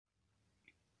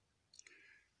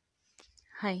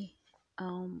Hi,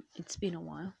 it's been a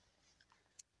while.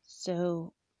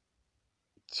 So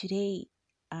today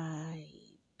I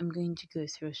am going to go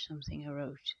through something I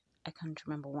wrote. I can't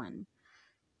remember when,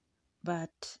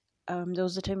 but there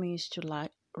was a time I used to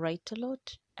write a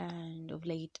lot, and of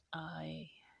late,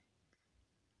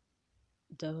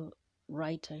 the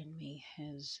writer in me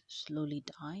has slowly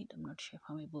died. I'm not sure if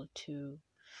I'm able to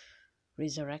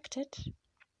resurrect it,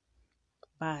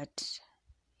 but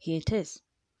here it is.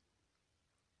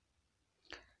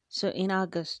 So in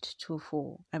August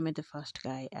 2004, I met the first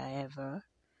guy I ever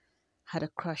had a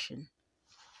crush on.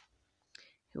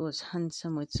 He was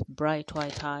handsome with bright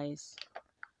white eyes,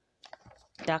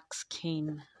 dark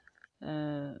skin,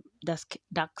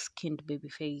 dark skinned baby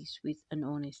face with an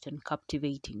honest and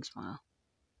captivating smile.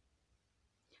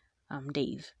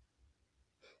 Dave.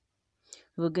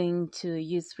 We were going to a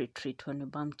youth retreat when we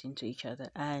bumped into each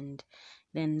other, and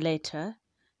then later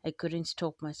I couldn't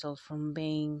stop myself from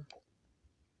being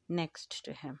next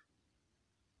to him.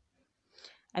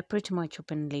 I pretty much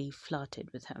openly flirted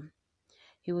with him.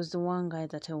 He was the one guy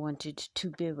that I wanted to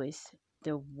be with,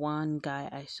 the one guy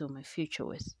I saw my future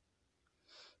with.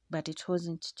 But it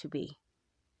wasn't to be.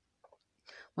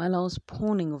 While I was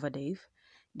pawning over Dave,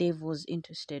 Dave was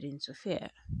interested in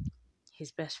Sophia,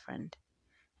 his best friend,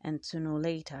 and sooner or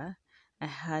later, I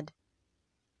had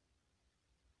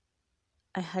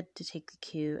to take the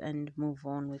cue and move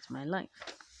on with my life.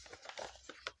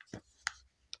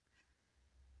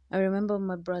 I remember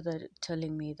my brother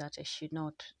telling me that I should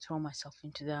not throw myself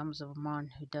into the arms of a man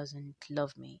who doesn't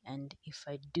love me, and if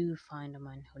I do find a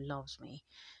man who loves me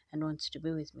and wants to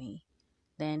be with me,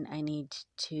 then I need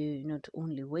to not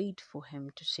only wait for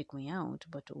him to seek me out,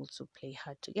 but also play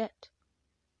hard to get.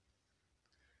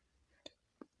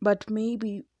 But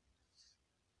maybe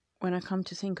when I come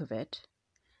to think of it,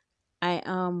 I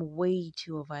am way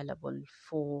too available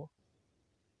for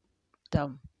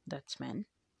them, that's men.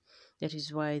 That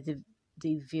is why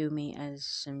they view me as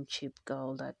some cheap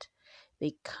girl that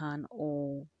they can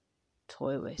all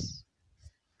toy with.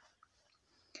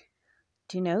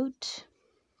 To note,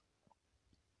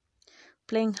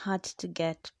 playing hard to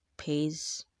get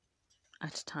pays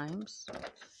at times.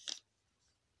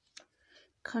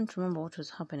 Can't remember what was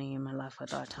happening in my life at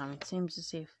that time. It seems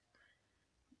as if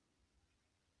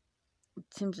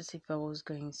I was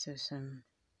going through some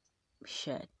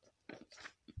shit.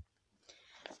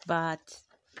 But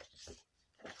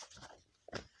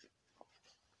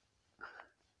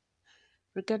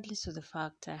regardless of the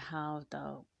fact I have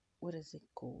the, what is it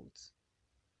called?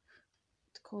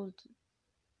 It's called,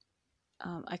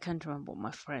 I can't remember what my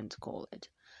friends call it.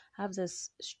 I have this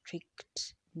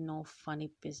strict, no funny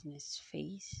business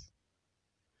face.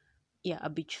 Yeah, a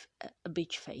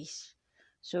bitch face.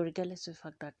 So regardless of the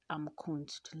fact that I'm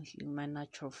constantly, my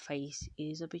natural face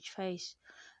is a bitch face,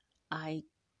 I'm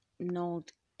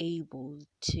not able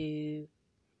to.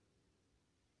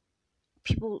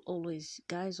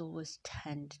 Guys always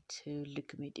tend to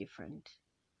look at me different.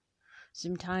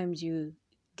 Sometimes you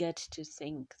get to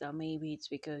think that maybe it's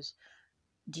because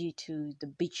due to the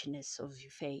bitchiness of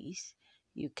your face,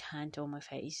 you can't on my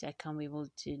face. I can't be able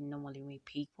to normally meet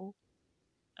people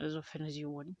as often as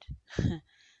you want.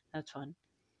 That's one.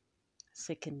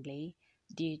 Secondly,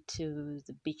 due to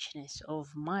the bitchiness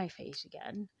of my face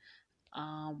again,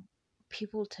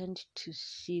 people tend to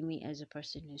see me as a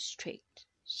person who's strict.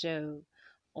 So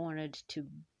honored to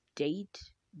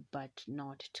date, but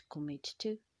not to commit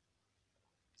to.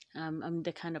 I'm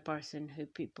the kind of person who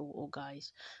people or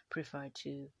guys prefer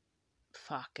to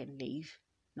fuck and leave,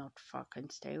 not fuck and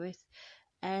stay with.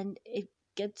 And it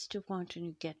gets to a point when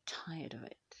you get tired of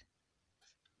it.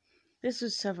 This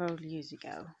was several years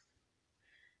ago.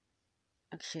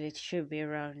 Actually, it should be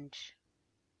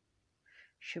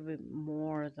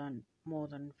more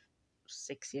than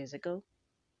 6 years ago.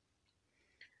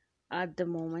 At the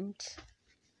moment,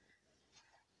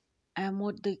 I'm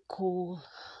what they call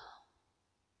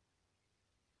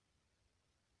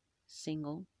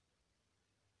single,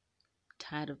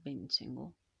 tired of being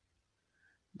single,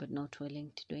 but not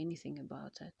willing to do anything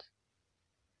about it.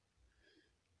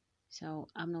 So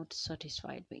I'm not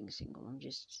satisfied being single. I'm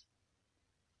just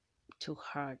too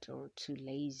hard or too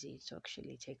lazy to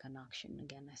actually take an action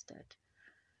against it.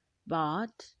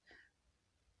 But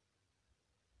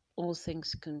all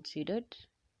things considered,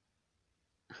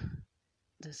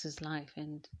 this is life,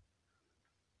 and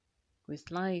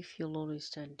with life, you'll always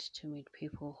tend to meet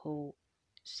people who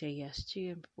say yes to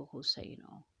you and people who say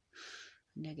no.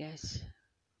 And I guess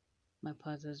my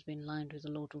path has been lined with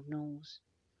a lot of no's.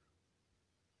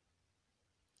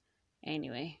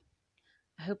 Anyway,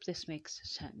 I hope this makes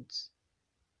sense.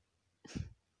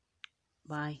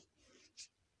 Bye.